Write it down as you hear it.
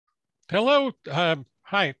Hello.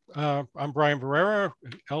 Hi. I'm Brian Barreira,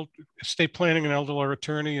 estate planning and elder law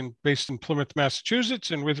attorney based in Plymouth,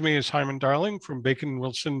 Massachusetts. And with me is Hyman Darling from Bacon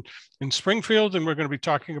Wilson in Springfield. And we're going to be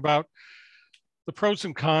talking about the pros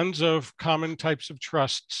and cons of common types of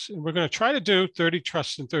trusts. And we're going to try to do 30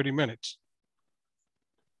 trusts in 30 minutes,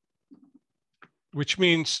 which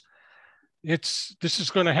means we're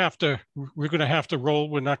going to have to roll.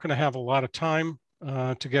 We're not going to have a lot of time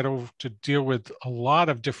to get over to deal with a lot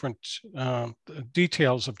of different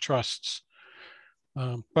details of trusts.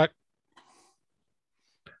 But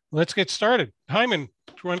let's get started. Hyman,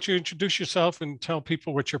 why don't you introduce yourself and tell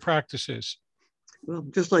people what your practice is? Well,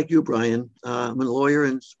 just like you, Brian, I'm a lawyer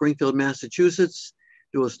in Springfield, Massachusetts,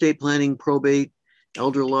 do estate planning, probate,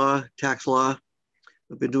 elder law, tax law.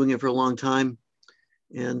 I've been doing it for a long time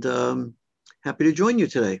and happy to join you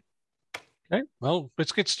today. Okay, well,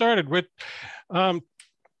 let's get started with, I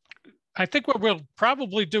think what we'll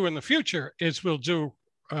probably do in the future is we'll do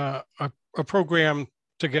a program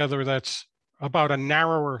together that's about a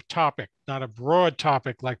narrower topic, not a broad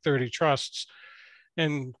topic like 30 trusts.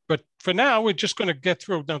 But for now, we're just going to get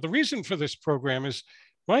through. Now, the reason for this program is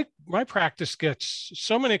my practice gets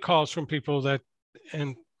so many calls from people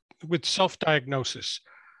and with self-diagnosis.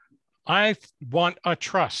 I want a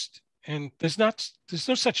trust. And there's no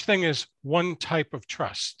such thing as one type of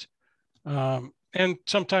trust. And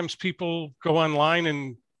sometimes people go online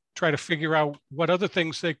and try to figure out what other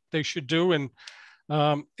things they should do. And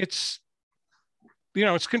it's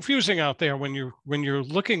confusing out there when you're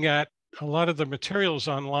looking at a lot of the materials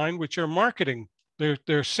online, which are marketing.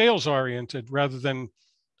 They're sales oriented rather than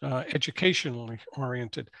educationally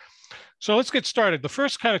oriented. So let's get started. The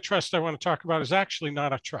first kind of trust I want to talk about is actually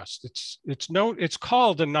not a trust. It's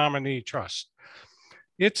called a nominee trust.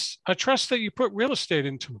 It's a trust that you put real estate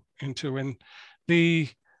into. And the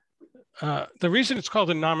reason it's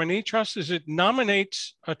called a nominee trust is it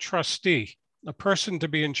nominates a trustee, a person to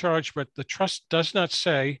be in charge, but the trust does not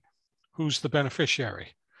say who's the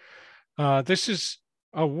beneficiary. This is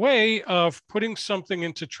a way of putting something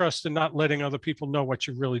into trust and not letting other people know what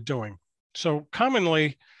you're really doing. So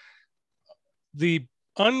commonly, the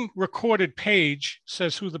unrecorded page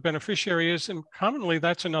says who the beneficiary is, and commonly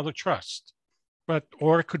that's another trust,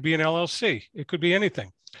 or it could be an LLC. It could be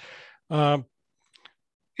anything.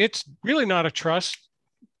 It's really not a trust.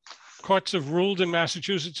 Courts have ruled in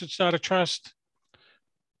Massachusetts it's not a trust.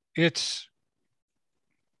 It's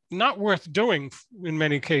not worth doing in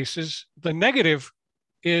many cases. The negative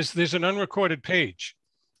is there's an unrecorded page.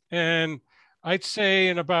 And I'd say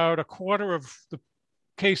in about a quarter of the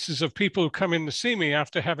cases of people who come in to see me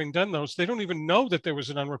after having done those, they don't even know that there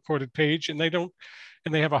was an unrecorded page, and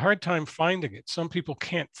they have a hard time finding it. Some people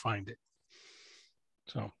can't find it.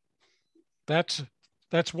 So that's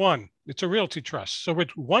one. It's a realty trust. So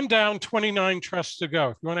with one down, 29 trusts to go.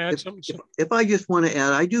 If you want to add something. If I just want to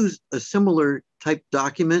add, I do a similar type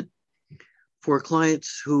document for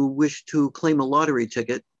clients who wish to claim a lottery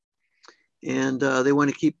ticket, and they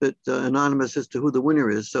want to keep it anonymous as to who the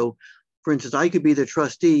winner is. So for instance, I could be the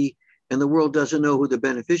trustee and the world doesn't know who the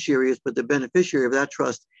beneficiary is, but the beneficiary of that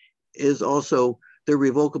trust is also the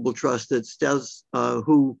revocable trust that says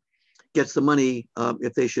who gets the money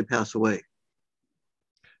if they should pass away.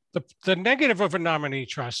 The negative of a nominee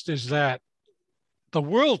trust is that the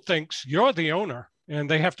world thinks you're the owner and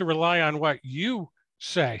they have to rely on what you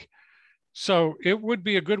say. So it would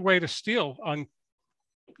be a good way to steal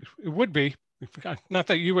it would be, not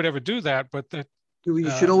that you would ever do that, but that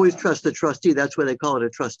you should always trust the trustee. That's why they call it a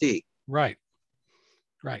trustee. Right.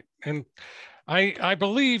 And I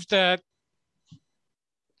believe that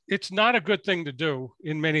it's not a good thing to do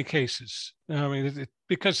in many cases. I mean,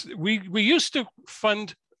 because we used to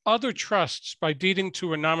fund other trusts by deeding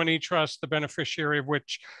to a nominee trust, the beneficiary of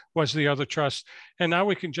which was the other trust. And now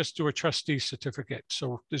we can just do a trustee certificate.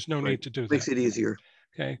 So there's no need to do that. Makes it easier.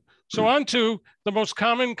 Okay. So on to the most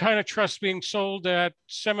common kind of trust being sold at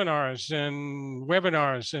seminars and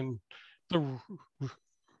webinars, and the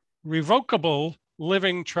revocable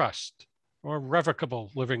living trust or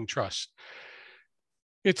revocable living trust.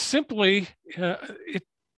 It's simply,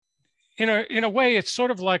 in a way, it's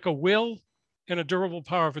sort of like a will and a durable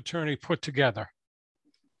power of attorney put together.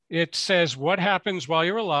 It says what happens while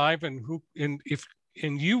you're alive and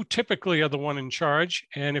you typically are the one in charge.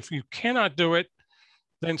 And if you cannot do it,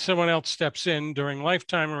 then someone else steps in during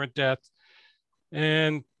lifetime or at death.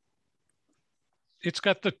 And it's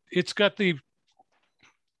got the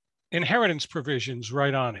inheritance provisions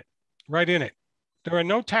right in it. There are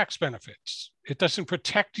no tax benefits. It doesn't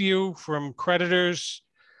protect you from creditors.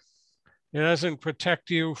 It doesn't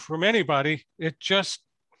protect you from anybody. It just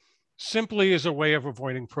simply is a way of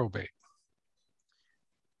avoiding probate.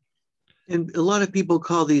 And a lot of people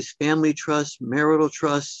call these family trusts, marital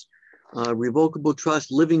trusts, revocable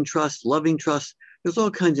trust, living trust, loving trust. There's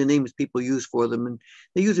all kinds of names people use for them, and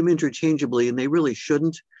they use them interchangeably, and they really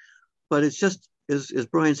shouldn't. But it's just, as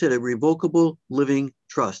Brian said, a revocable living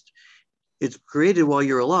trust. It's created while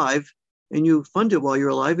you're alive, and you fund it while you're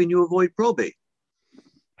alive, and you avoid probate.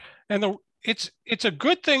 And it's a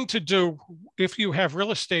good thing to do if you have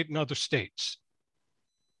real estate in other states,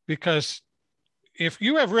 because if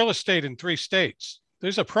you have real estate in 3 states,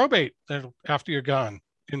 there's a probate that after you're gone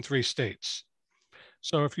in 3 states.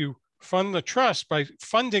 So if you fund the trust, by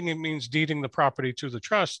funding, it means deeding the property to the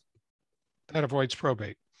trust, that avoids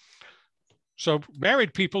probate. So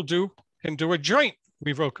married people can do a joint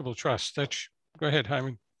revocable trust. Go ahead,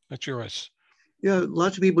 Hyman, that's yours. Yeah,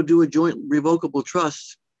 lots of people do a joint revocable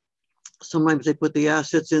trust. Sometimes they put the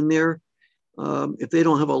assets in there. If they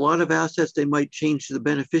don't have a lot of assets, they might change to the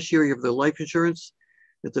beneficiary of their life insurance.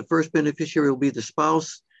 If the first beneficiary will be the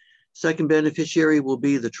spouse, second beneficiary will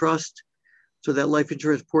be the trust. So that life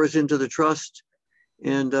insurance pours into the trust,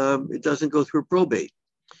 and it doesn't go through probate.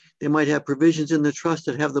 They might have provisions in the trust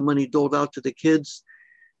that have the money doled out to the kids,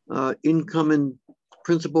 income and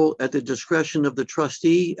principal at the discretion of the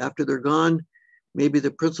trustee after they're gone. Maybe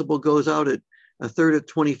the principal goes out at a third of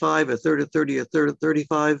 25, a third of 30, a third of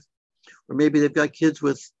 35, or maybe they've got kids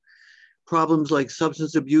with problems like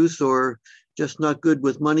substance abuse or just not good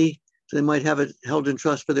with money. So they might have it held in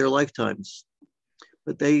trust for their lifetimes.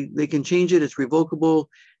 But they can change it. It's revocable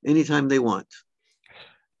anytime they want.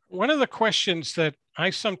 One of the questions that I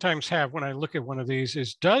sometimes have when I look at one of these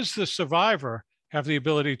is, does the survivor have the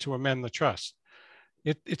ability to amend the trust?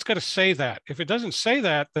 It's got to say that. If it doesn't say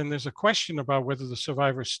that, then there's a question about whether the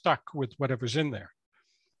survivor is stuck with whatever's in there.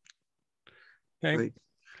 Okay. Right.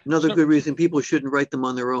 Another good reason people shouldn't write them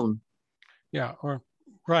on their own. Yeah, or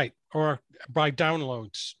by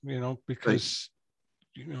downloads, because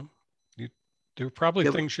there are probably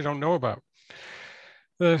things you don't know about.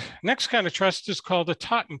 The next kind of trust is called a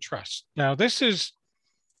Totten trust. Now, this is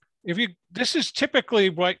typically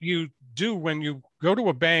what you do when you go to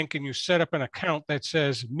a bank and you set up an account that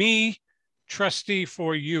says me, trustee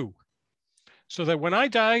for you, so that when I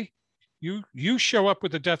die, you show up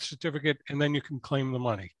with a death certificate and then you can claim the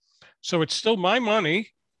money. So it's still my money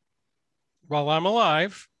while I'm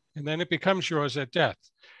alive, and then it becomes yours at death.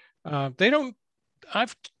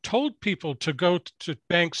 I've told people to go to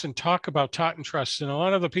banks and talk about Totten trusts, and a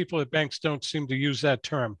lot of the people at banks don't seem to use that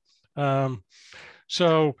term. Well,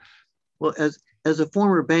 as a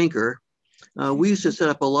former banker, we used to set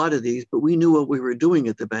up a lot of these, but we knew what we were doing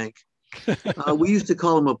at the bank. We used to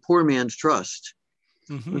call them a poor man's trust.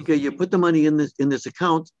 Mm-hmm. Okay, you put the money in this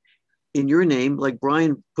account in your name, like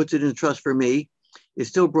Brian puts it in trust for me. It's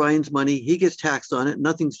still Brian's money. He gets taxed on it.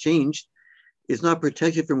 Nothing's changed. It's not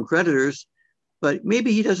protected from creditors, but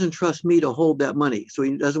maybe he doesn't trust me to hold that money, so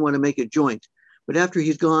he doesn't want to make it joint. But after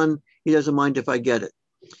he's gone, he doesn't mind if I get it.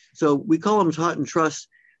 So we call them Totten trusts.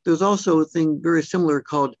 There's also a thing very similar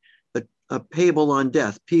called a payable on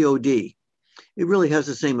death, POD. It really has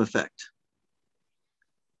the same effect.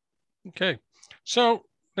 Okay, so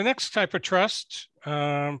the next type of trust,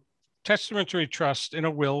 testamentary trust in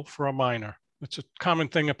a will for a minor. It's a common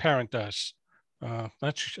thing a parent does. I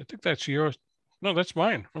think that's yours. No, that's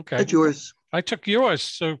mine. Okay. That's yours. I took yours.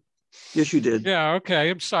 So. Yes, you did. Yeah. Okay.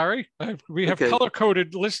 I'm sorry. We have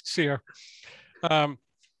color-coded lists here. A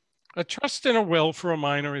trust in a will for a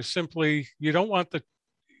minor is simply, you don't want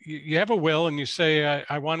you have a will and you say,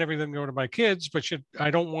 I want everything to go to my kids, but I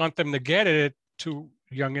don't want them to get it too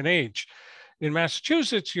young an age. In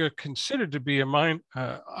Massachusetts, you're considered to be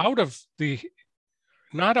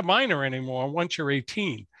not a minor anymore once you're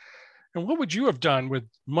 18. And what would you have done with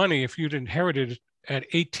money if you'd inherited at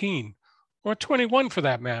 18 or 21 for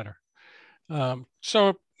that matter? So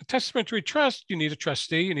a testamentary trust, you need a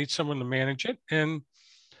trustee, you need someone to manage it. And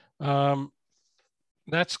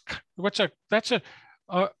that's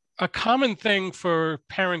a common thing for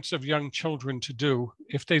parents of young children to do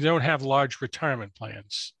if they don't have large retirement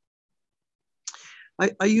plans.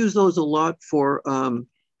 I use those a lot for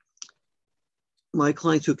my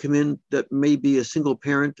clients who come in that may be a single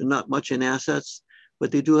parent and not much in assets,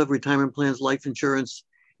 but they do have retirement plans, life insurance,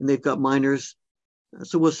 and they've got minors.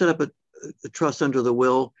 So we'll set up a trust under the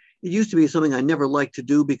will. It used to be something I never liked to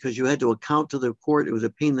do because you had to account to the court. It was a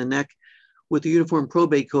pain in the neck. With the Uniform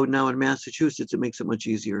Probate Code now in Massachusetts, it makes it much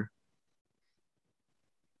easier.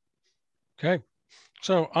 Okay,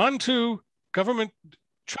 so on to government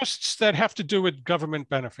trusts that have to do with government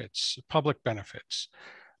benefits, public benefits.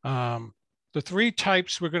 The 3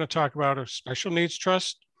 types we're going to talk about are special needs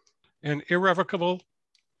trust, an irrevocable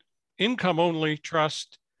income only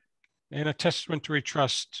trust, and a testamentary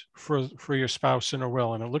trust for your spouse and a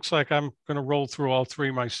will. And it looks like I'm going to roll through all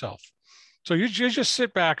three myself. So you just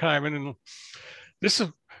sit back, Hyman, and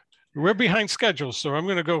we're behind schedule, so I'm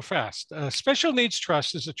going to go fast. Special needs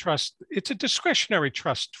trust is a trust. It's a discretionary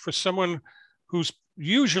trust for someone who's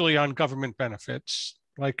usually on government benefits,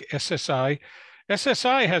 like SSI.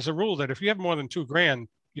 SSI has a rule that if you have more than $2,000,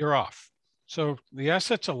 you're off. So the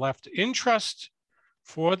assets are left in trust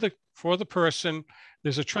for the person.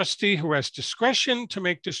 There's a trustee who has discretion to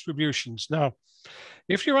make distributions. Now,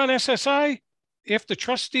 if you're on SSI, if the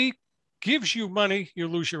trustee gives you money, you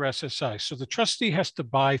lose your SSI. So the trustee has to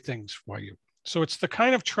buy things for you. So it's the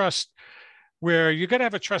kind of trust where you got to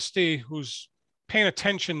have a trustee who's paying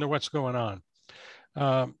attention to what's going on.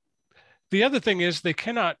 The other thing is they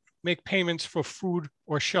cannot make payments for food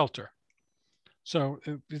or shelter. So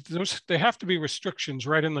there have to be restrictions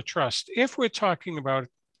right in the trust. If we're talking about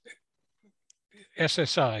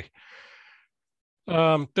SSI,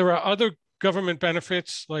 there are other government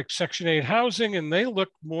benefits like Section 8 housing, and they look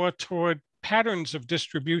more toward patterns of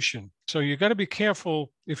distribution. So you got to be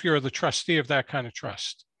careful if you're the trustee of that kind of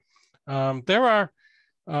trust. There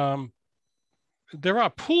are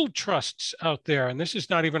pooled trusts out there, and this is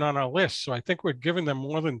not even on our list. So I think we're giving them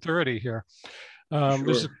more than 30 here.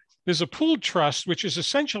 Sure. There's a pooled trust, which is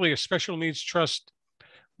essentially a special needs trust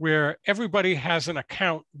where everybody has an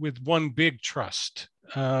account with one big trust,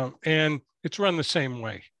 and it's run the same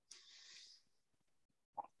way.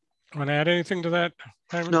 Want to add anything to that,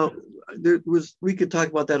 Hyman? No, we could talk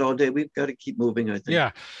about that all day. We've got to keep moving, I think.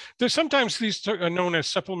 Yeah, there's sometimes these are known as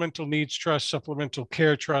supplemental needs trusts, supplemental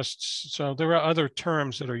care trusts. So there are other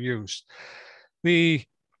terms that are used. An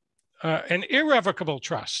irrevocable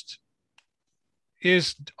trust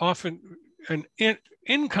is often an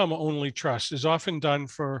income-only trust is often done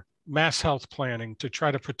for mass health planning to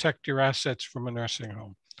try to protect your assets from a nursing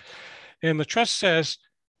home. And the trust says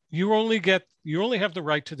you only have the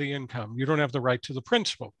right to the income. You don't have the right to the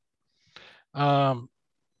principal.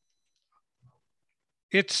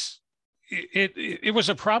 It was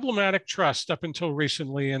a problematic trust up until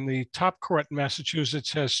recently, and the top court in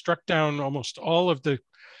Massachusetts has struck down almost all of the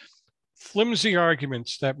flimsy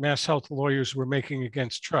arguments that mass health lawyers were making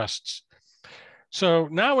against trusts. So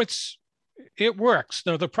now it works.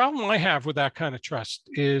 Now, the problem I have with that kind of trust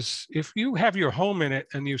is if you have your home in it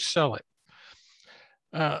and you sell it,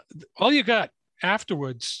 all you got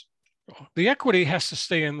afterwards, the equity has to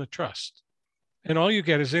stay in the trust, and all you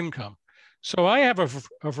get is income. So I have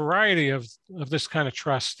a variety of this kind of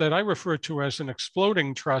trust that I refer to as an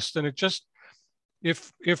exploding trust, and it just,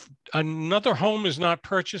 if another home is not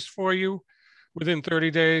purchased for you within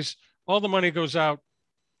 30 days, all the money goes out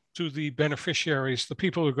to the beneficiaries, the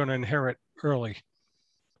people who are going to inherit early.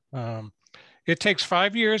 It takes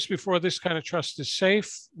 5 years before this kind of trust is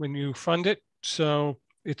safe when you fund it. So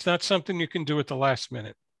it's not something you can do at the last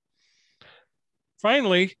minute.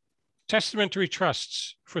 Finally, testamentary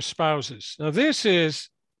trusts for spouses. Now, this is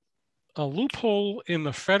a loophole in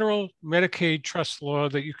the federal Medicaid trust law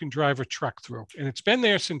that you can drive a truck through. And it's been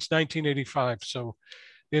there since 1985. So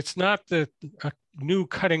it's not a new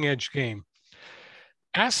cutting edge game.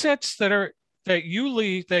 Assets that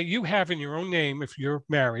you have in your own name, if you're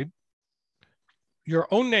married, your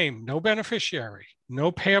own name, no beneficiary,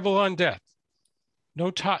 no payable on death,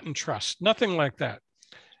 no Totten trust, nothing like that.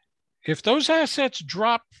 If those assets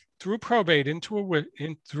drop through probate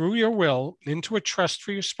through your will into a trust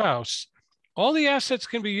for your spouse, all the assets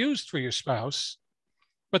can be used for your spouse,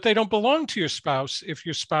 but they don't belong to your spouse if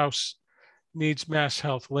your spouse needs mass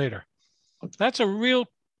health later. That's a real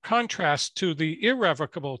contrast to the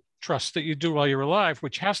irrevocable trust that you do while you're alive,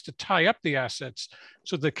 which has to tie up the assets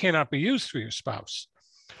so they cannot be used for your spouse.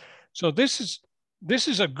 So this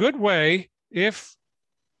is a good way if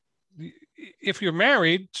you're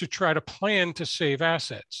married to try to plan to save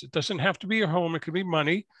assets. It doesn't have to be your home; it could be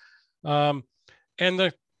money. And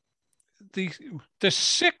the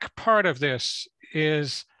sick part of this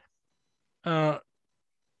is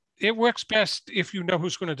it works best if you know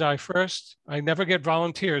who's going to die first. I never get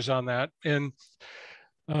volunteers on that.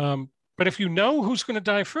 But if you know who's going to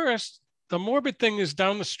die first, the morbid thing is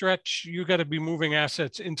down the stretch, you got to be moving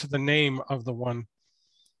assets into the name of the one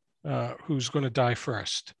who's going to die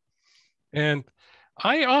first. And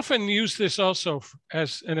I often use this also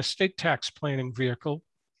as an estate tax planning vehicle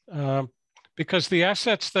because the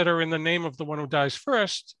assets that are in the name of the one who dies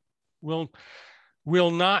first will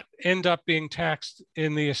not end up being taxed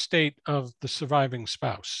in the estate of the surviving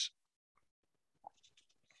spouse.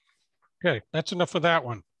 Okay, that's enough of that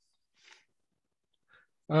one.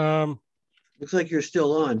 Looks like you're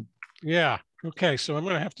still on. Yeah, okay, so I'm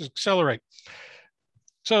going to have to accelerate.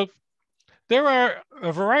 So there are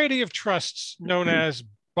a variety of trusts known as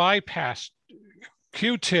bypass,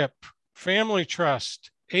 Q-tip, family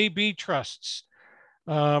trust, AB trusts,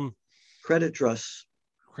 credit trusts,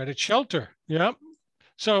 credit shelter. Yeah.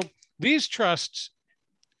 So these trusts,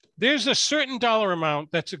 there's a certain dollar amount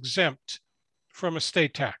that's exempt from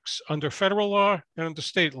estate tax under federal law and under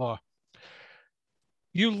state law.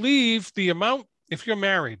 You leave the amount if you're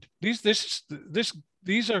married. These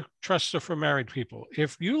are trusts are for married people.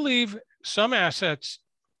 If you leave some assets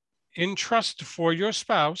in trust for your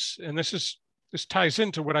spouse, and this ties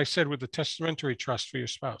into what I said with the testamentary trust for your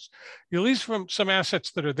spouse. You leave from some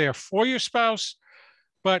assets that are there for your spouse,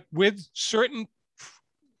 but with certain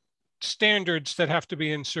standards that have to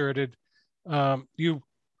be inserted.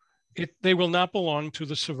 They will not belong to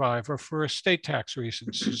the survivor for estate tax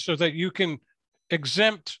reasons, so that you can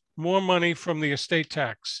exempt more money from the estate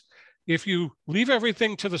tax. If you leave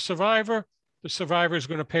everything to the survivor is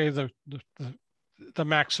going to pay the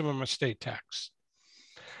maximum estate tax.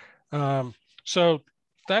 So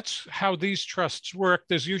that's how these trusts work.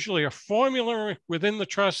 There's usually a formula within the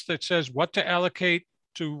trust that says what to allocate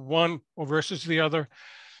to one or versus the other.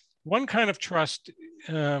 One kind of trust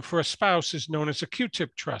for a spouse is known as a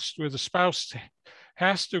Q-tip trust, where the spouse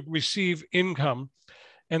has to receive income,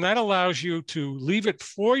 and that allows you to leave it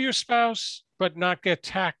for your spouse, but not get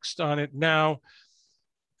taxed on it now,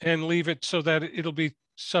 and leave it so that it'll be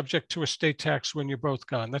subject to estate tax when you're both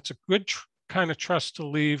gone. That's a good kind of trust to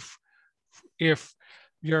leave if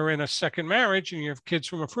you're in a second marriage and you have kids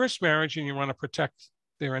from a first marriage and you want to protect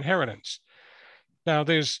their inheritance. Now,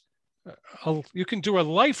 you can do a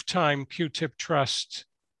lifetime Q-tip trust,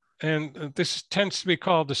 and this tends to be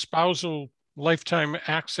called the spousal lifetime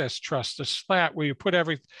access trust, a SLAT, where you put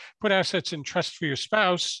assets in trust for your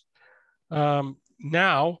spouse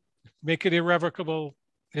now, make it irrevocable,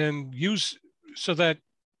 and use so that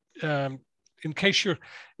in case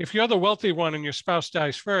if you're the wealthy one and your spouse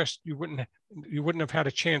dies first, you wouldn't have had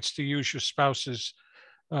a chance to use your spouse's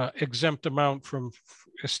exempt amount from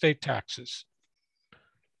estate taxes.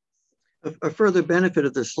 A further benefit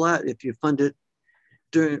of the SLAT, if you fund it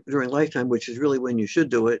during lifetime, which is really when you should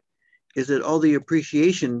do it, is that all the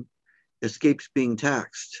appreciation escapes being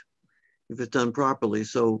taxed if it's done properly.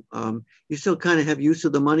 So you still kind of have use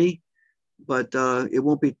of the money, but it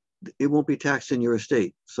won't be taxed in your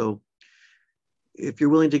estate. So if you're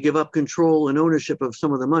willing to give up control and ownership of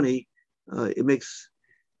some of the money, it makes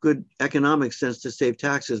good economic sense to save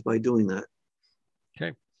taxes by doing that.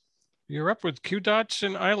 Okay, you're up with QDOTs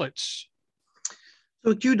and ILETs.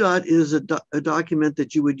 So QDOT is a document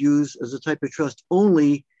that you would use as a type of trust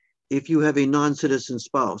only if you have a non-citizen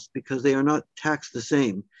spouse, because they are not taxed the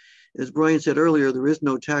same. As Brian said earlier, there is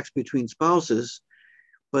no tax between spouses,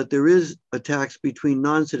 but there is a tax between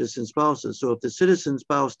non-citizen spouses. So if the citizen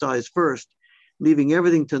spouse dies first, leaving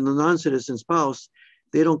everything to the non-citizen spouse,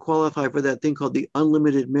 they don't qualify for that thing called the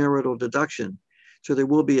unlimited marital deduction. So there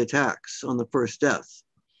will be a tax on the first death.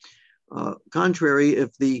 Contrary,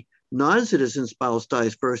 if the non-citizen spouse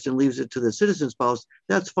dies first and leaves it to the citizen spouse,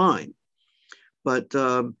 that's fine. But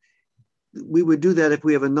we would do that if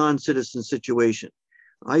we have a non-citizen situation.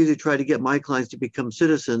 I usually try to get my clients to become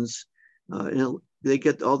citizens. They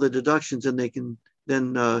get all the deductions, and they can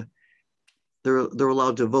then they're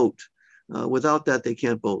allowed to vote. Without that, they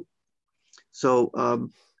can't vote. So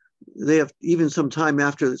they have even some time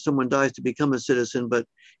after someone dies to become a citizen. But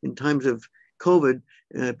in times of COVID,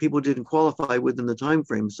 people didn't qualify within the time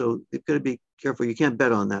frame. So you've got to be careful. You can't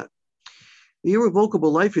bet on that. The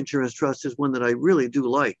irrevocable life insurance trust is one that I really do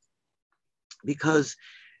like, because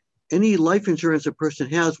any life insurance a person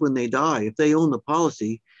has when they die, if they own the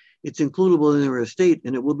policy, it's includable in their estate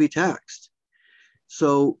and it will be taxed.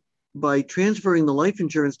 So by transferring the life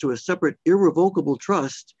insurance to a separate irrevocable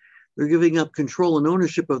trust, they're giving up control and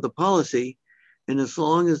ownership of the policy. And as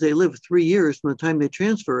long as they live 3 years from the time they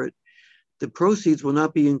transfer it, the proceeds will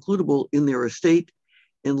not be includable in their estate,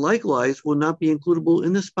 and likewise will not be includable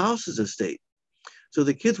in the spouse's estate. So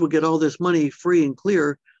the kids will get all this money free and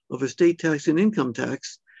clear of estate tax and income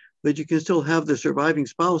tax, but you can still have the surviving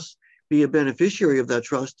spouse be a beneficiary of that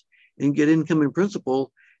trust and get income in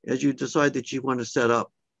principle as you decide that you want to set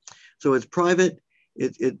up. So it's private.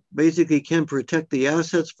 It basically can protect the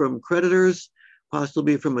assets from creditors,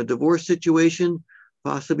 possibly from a divorce situation,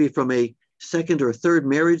 possibly from a second or third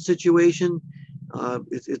marriage situation.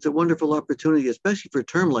 It's a wonderful opportunity, especially for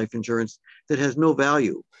term life insurance that has no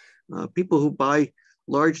value. People who buy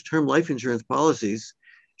large term life insurance policies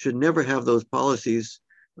should never have those policies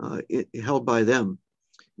held by them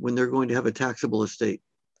when they're going to have a taxable estate.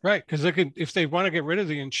 Right, because if they want to get rid of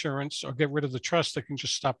the insurance or get rid of the trust, they can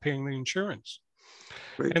just stop paying the insurance.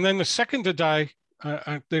 Right. And then the second to die,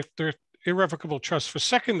 they're irrevocable trusts for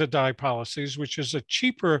second to die policies, which is a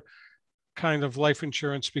cheaper kind of life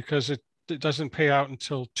insurance because it doesn't pay out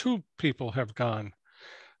until two people have gone.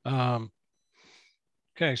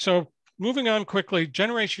 Okay, so moving on quickly,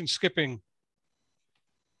 generation skipping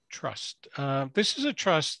trust. This is a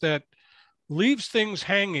trust that leaves things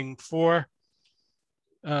hanging for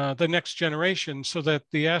the next generation so that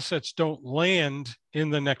the assets don't land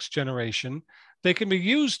in the next generation. They can be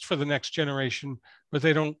used for the next generation, but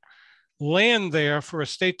they don't land there for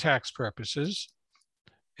estate tax purposes.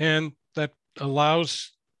 And that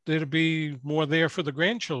allows there to be more there for the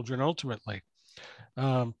grandchildren ultimately.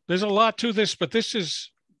 There's a lot to this, but this is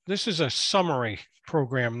a summary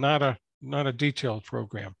program, not a detailed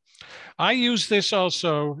program. I use this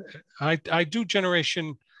also. I do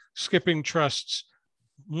generation skipping trusts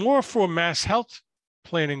more for mass health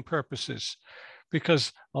planning purposes,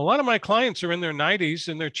 because a lot of my clients are in their 90s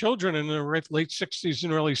and their children in their late 60s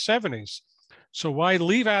and early 70s. So why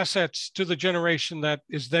leave assets to the generation that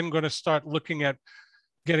is then going to start looking at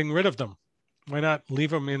getting rid of them? Why not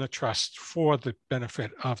leave them in a trust for the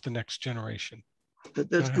benefit of the next generation?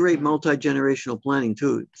 That's great multi-generational planning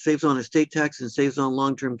too. It saves on estate tax and saves on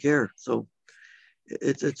long-term care. So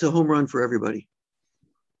it's a home run for everybody.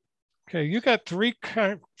 Okay, you got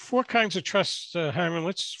four kinds of trusts, Hyman.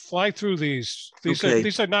 Let's fly through these.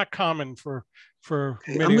 These are not common for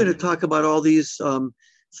okay, many. I'm going to talk about all these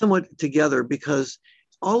somewhat together because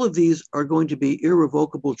all of these are going to be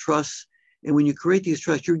irrevocable trusts. And when you create these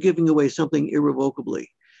trusts, you're giving away something irrevocably.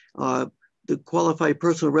 The qualified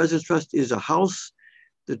personal residence trust is a house.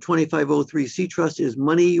 The 2503C trust is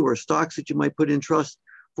money or stocks that you might put in trust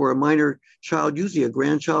for a minor child, usually a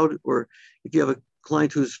grandchild, or if you have a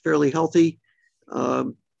client who's fairly healthy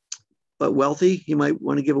but wealthy, you might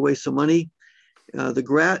want to give away some money. The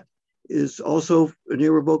GRAT is also an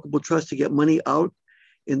irrevocable trust to get money out.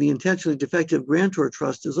 And the intentionally defective grantor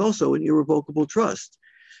trust is also an irrevocable trust.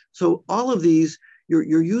 So all of these, you're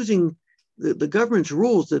using the government's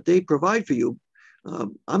rules that they provide for you.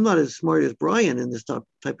 I'm not as smart as Brian in this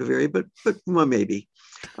type of area, but well, maybe.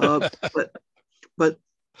 But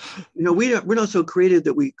you know, we're not so creative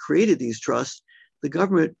that we created these trusts. The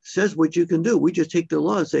government says what you can do. We just take the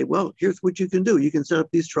law and say, well, here's what you can do. You can set up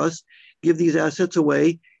these trusts, give these assets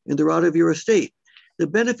away, and they're out of your estate. The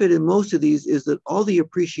benefit in most of these is that all the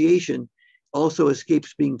appreciation also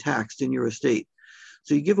escapes being taxed in your estate.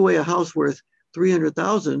 So you give away a house worth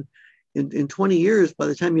 $300,000 in 20 years, by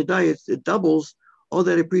the time you die, it doubles. All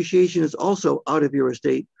that appreciation is also out of your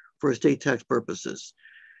estate for estate tax purposes.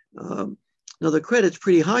 Now the credit's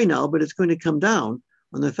pretty high now, but it's going to come down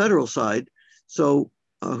on the federal side. So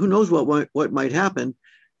who knows what might happen.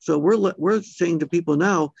 So we're saying to people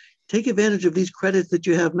now, take advantage of these credits that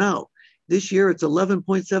you have now. This year it's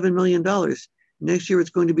 $11.7 million. Next year it's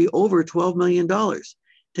going to be over $12 million.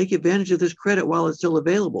 Take advantage of this credit while it's still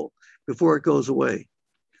available before it goes away.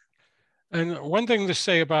 And one thing to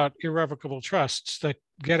say about irrevocable trusts that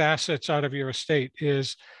get assets out of your estate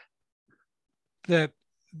is that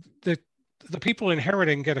the people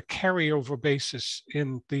inheriting get a carryover basis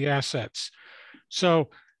in the assets. So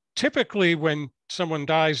typically when someone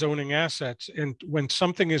dies owning assets and when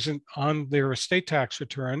something isn't on their estate tax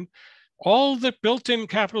return, all the built-in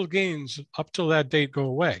capital gains up till that date go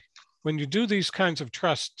away. When you do these kinds of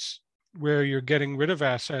trusts where you're getting rid of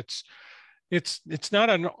assets, it's not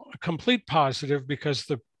a complete positive because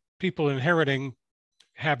the people inheriting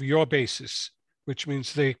have your basis, which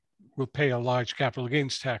means they will pay a large capital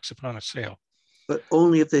gains tax upon a sale. But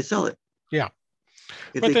only if they sell it. Yeah.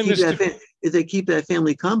 If they keep that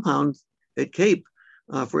family compound at Cape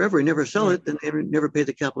forever and never sell it, then they never pay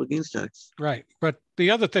the capital gains tax. Right. But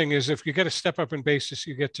the other thing is if you get a step up in basis,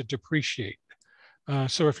 you get to depreciate.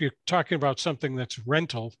 So if you're talking about something that's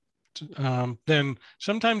rental, then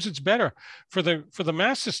sometimes it's better for the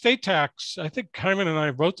mass estate tax. I think Hyman and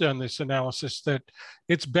I both done this analysis that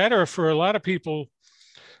it's better for a lot of people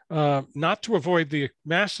not to avoid the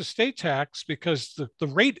mass estate tax because the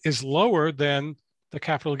rate is lower than the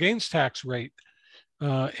capital gains tax rate,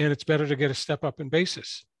 and it's better to get a step up in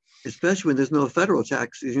basis. Especially when there's no federal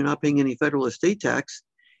tax, because you're not paying any federal estate tax,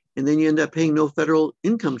 and then you end up paying no federal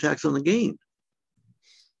income tax on the gain.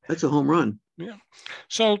 That's a home run. Yeah.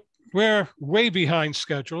 So we're way behind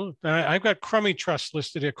schedule. I've got Crummy Trust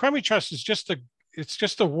listed here. Crummy Trust is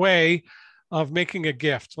just a way of making a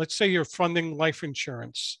gift. Let's say you're funding life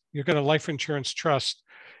insurance. You've got a life insurance trust.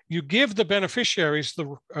 You give the beneficiaries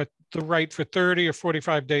the right for 30 or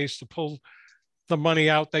 45 days to pull the money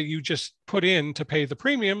out that you just put in to pay the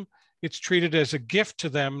premium. It's treated as a gift to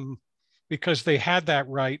them because they had that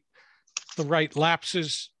right the right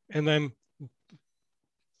lapses, and then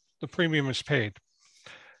the premium is paid.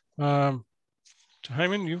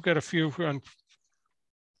 Hyman, you've got a few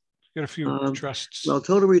trusts. Well,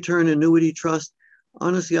 total return annuity trust.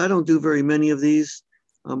 Honestly, I don't do very many of these.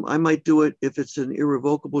 I might do it if it's an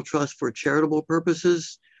irrevocable trust for charitable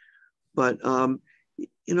purposes, but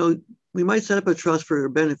we might set up a trust for a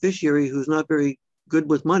beneficiary who's not very good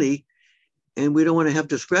with money, and we don't want to have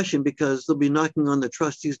discretion because they'll be knocking on the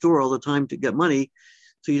trustee's door all the time to get money.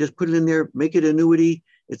 So you just put it in there, make it annuity.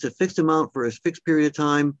 It's a fixed amount for a fixed period of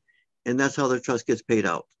time, and that's how the trust gets paid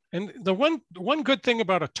out. And the one good thing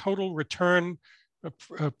about a total return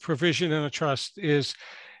provision in a trust is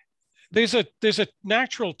there's a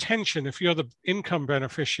natural tension if you're the income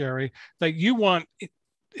beneficiary that you want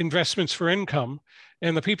investments for income,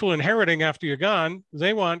 and the people inheriting after you're gone,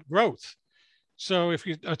 they want growth. So if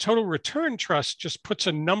a total return trust just puts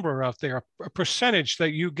a number out there, a percentage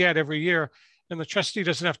that you get every year, and the trustee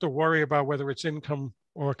doesn't have to worry about whether it's income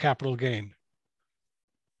or capital gain.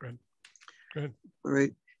 Good. All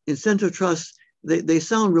right. Incentive trusts, they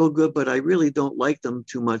sound real good, but I really don't like them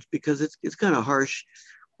too much because it's kind of harsh.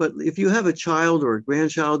 But if you have a child or a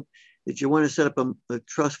grandchild that you want to set up a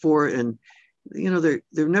trust for, and they're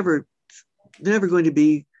never going to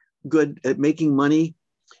be good at making money,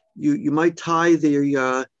 you might tie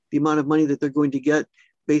the amount of money that they're going to get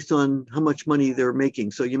based on how much money they're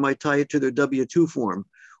making. So you might tie it to their W-2 form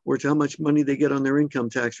or to how much money they get on their income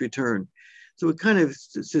tax return. So it kind of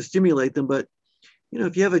to stimulate them. But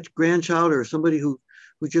if you have a grandchild or somebody who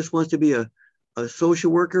just wants to be a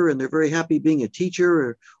social worker and they're very happy being a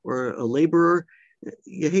teacher or a laborer,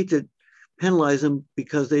 you hate to penalize them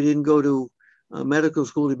because they didn't go to medical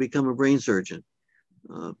school to become a brain surgeon.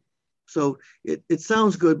 So it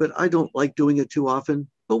sounds good, but I don't like doing it too often.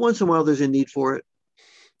 But once in a while, there's a need for it.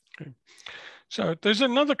 Okay. So there's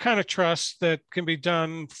another kind of trust that can be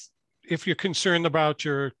done if you're concerned about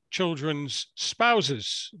your children's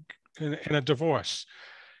spouses in a divorce.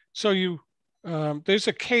 So there's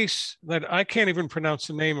a case that I can't even pronounce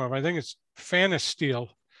the name of. I think it's Fanisteel.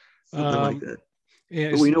 Something like that.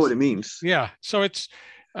 But we know what it means. Yeah. So it's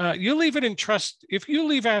you leave it in trust. If you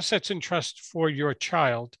leave assets in trust for your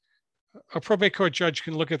child, a probate court judge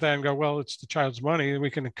can look at that and go, well, it's the child's money, and we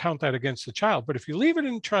can count that against the child. But if you leave it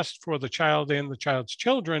in trust for the child and the child's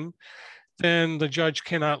children, then the judge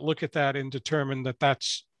cannot look at that and determine that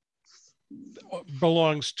that's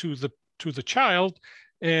belongs to the child.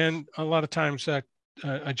 And a lot of times that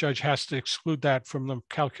a judge has to exclude that from the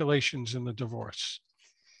calculations in the divorce.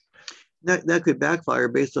 That could backfire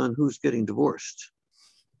based on who's getting divorced.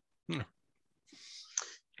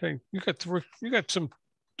 Okay, you got some.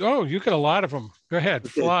 Oh, you got a lot of them. Go ahead,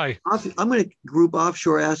 okay. Fly. I'm going to group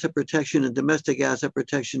offshore asset protection and domestic asset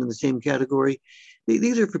protection in the same category.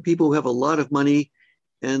 These are for people who have a lot of money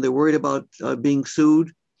and they're worried about being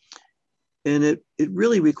sued. And it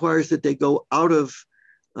really requires that they go out of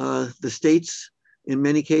the states in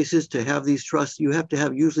many cases to have these trusts. You have to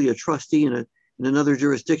have usually a trustee in another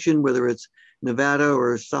jurisdiction, whether it's Nevada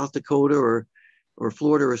or South Dakota or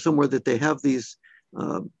Florida or somewhere that they have these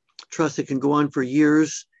trusts that can go on for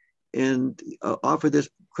years and offer this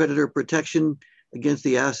creditor protection against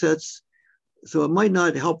the assets. So it might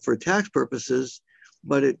not help for tax purposes,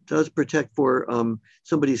 but it does protect for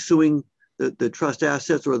somebody suing the trust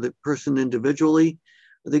assets or the person individually.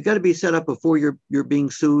 They've got to be set up before you're being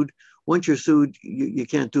sued. Once you're sued, you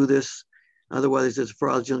can't do this. Otherwise, it's a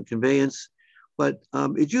fraudulent conveyance. But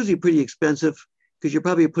it's usually pretty expensive because you're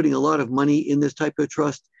probably putting a lot of money in this type of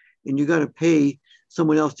trust, and you got to pay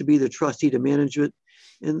someone else to be the trustee to manage it.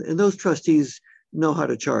 And those trustees know how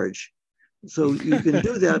to charge. So you can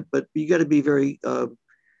do that, but you got to be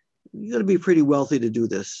you got to be pretty wealthy to do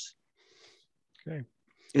this. Okay.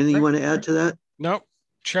 Anything you want to add to that? No.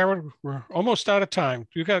 We're almost out of time.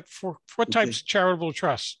 You got four types of charitable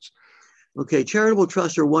trusts. Okay, charitable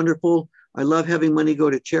trusts are wonderful. I love having money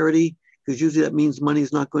go to charity because usually that means money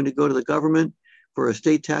is not going to go to the government for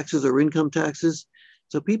estate taxes or income taxes.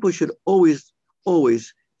 So people should always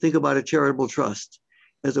think about a charitable trust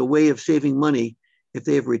as a way of saving money if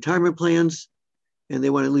they have retirement plans and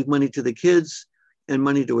they want to leave money to the kids and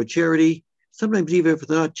money to a charity. Sometimes even if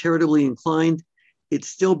they're not charitably inclined, it's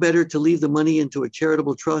still better to leave the money into a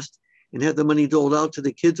charitable trust and have the money doled out to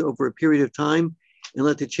the kids over a period of time and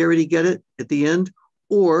let the charity get it at the end,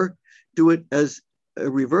 or do it as a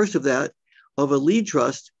reverse of that, of a lead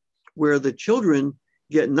trust where the children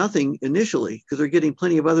get nothing initially because they're getting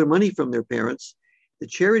plenty of other money from their parents. The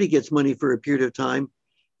charity gets money for a period of time,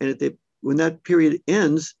 and when that period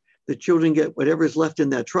ends, the children get whatever's left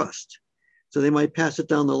in that trust. So they might pass it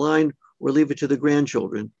down the line, or leave it to the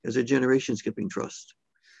grandchildren as a generation skipping trust.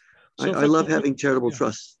 So I love having charitable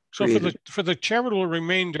trusts So created. for the charitable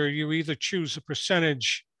remainder, you either choose a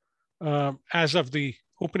percentage as of the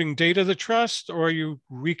opening date of the trust, or you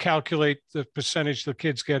recalculate the percentage the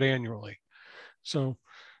kids get annually. So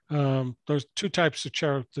those two types of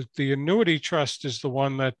charity. The annuity trust is the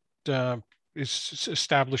one that is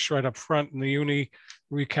established right up front, and the uni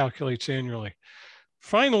recalculates annually.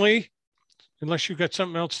 Finally, unless you've got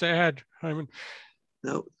something else to add, Hyman.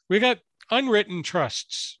 No. We got unwritten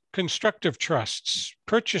trusts, constructive trusts,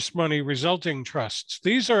 purchase money resulting trusts.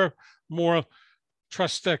 These are more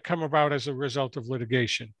trusts that come about as a result of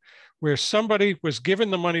litigation, where somebody was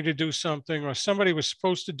given the money to do something, or somebody was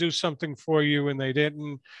supposed to do something for you and they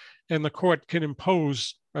didn't, and the court can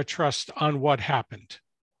impose a trust on what happened.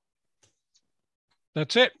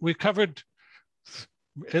 That's it. We covered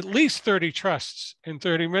at least 30 trusts in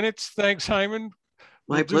 30 minutes. Thanks, Hyman.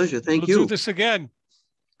 My pleasure. Thank you. We'll do this again.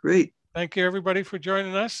 Great. Thank you, everybody, for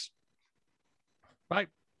joining us. Bye.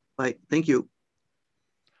 Bye. Thank you.